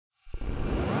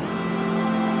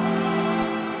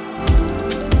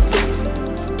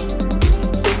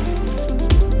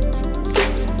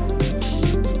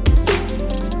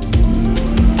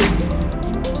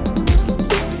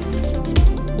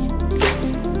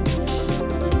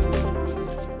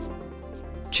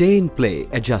Chain play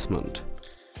adjustment.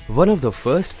 One of the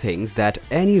first things that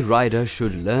any rider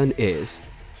should learn is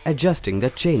adjusting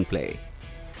the chain play.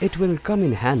 It will come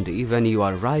in handy when you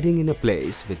are riding in a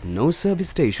place with no service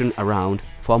station around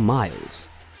for miles.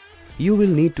 You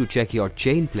will need to check your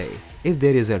chain play if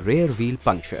there is a rear wheel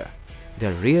puncture,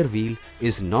 the rear wheel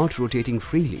is not rotating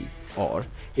freely, or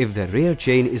if the rear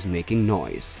chain is making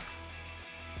noise.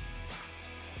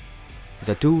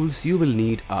 The tools you will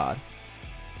need are: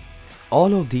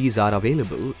 all of these are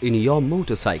available in your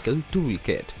motorcycle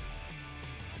toolkit.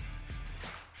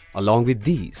 Along with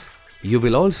these, you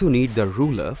will also need the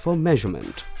ruler for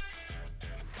measurement.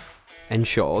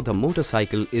 Ensure the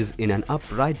motorcycle is in an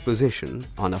upright position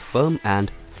on a firm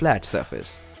and flat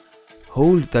surface.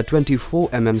 Hold the 24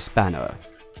 mm spanner.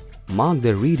 Mark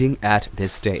the reading at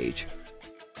this stage.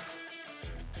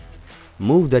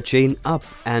 Move the chain up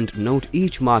and note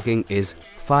each marking is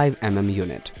 5 mm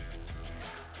unit.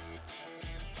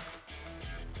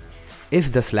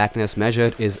 If the slackness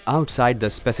measured is outside the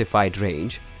specified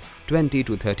range, 20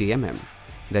 to 30 mm,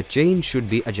 the chain should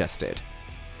be adjusted.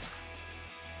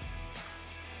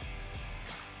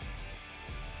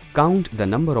 Count the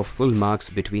number of full marks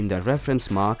between the reference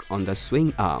mark on the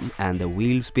swing arm and the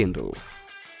wheel spindle.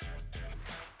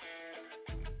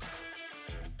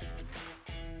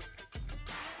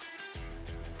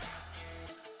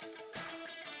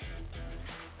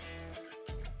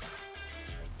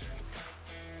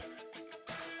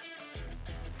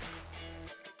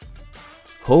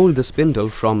 Hold the spindle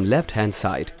from left hand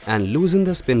side and loosen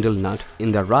the spindle nut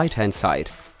in the right hand side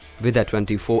with a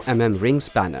 24 mm ring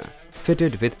spanner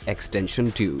fitted with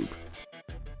extension tube.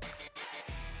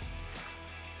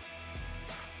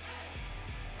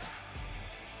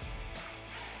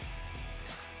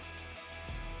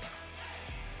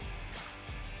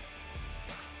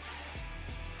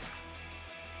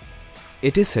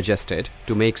 It is suggested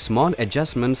to make small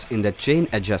adjustments in the chain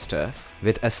adjuster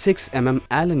with a 6 mm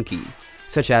Allen key,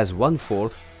 such as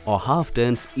 1/4 or half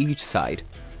turns each side,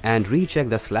 and recheck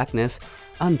the slackness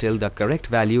until the correct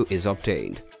value is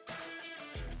obtained.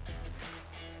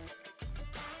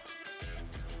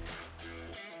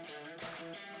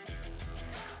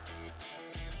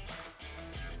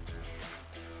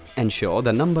 Ensure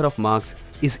the number of marks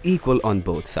is equal on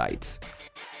both sides.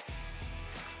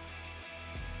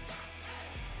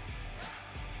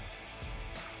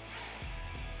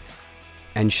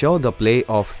 Ensure the play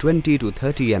of 20 to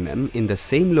 30 mm in the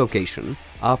same location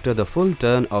after the full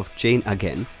turn of chain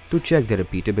again to check the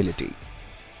repeatability.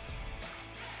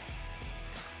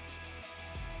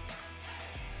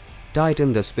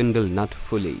 Tighten the spindle nut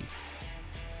fully.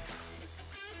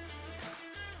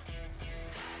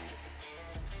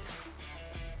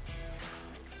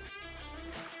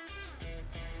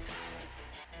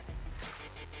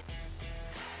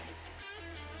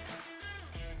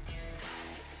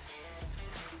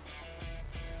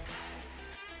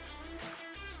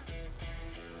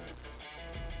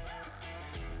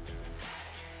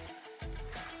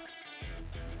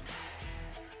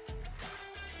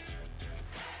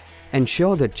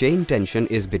 Ensure the chain tension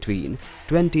is between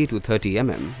 20 to 30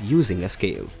 mm using a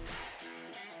scale.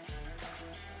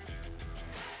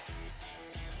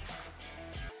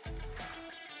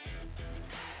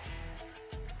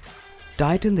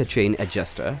 Tighten the chain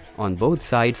adjuster on both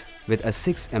sides with a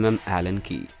 6 mm Allen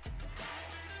key.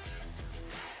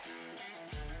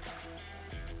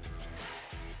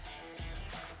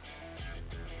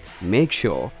 Make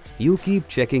sure you keep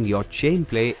checking your chain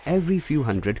play every few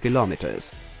hundred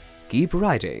kilometers. Keep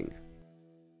riding.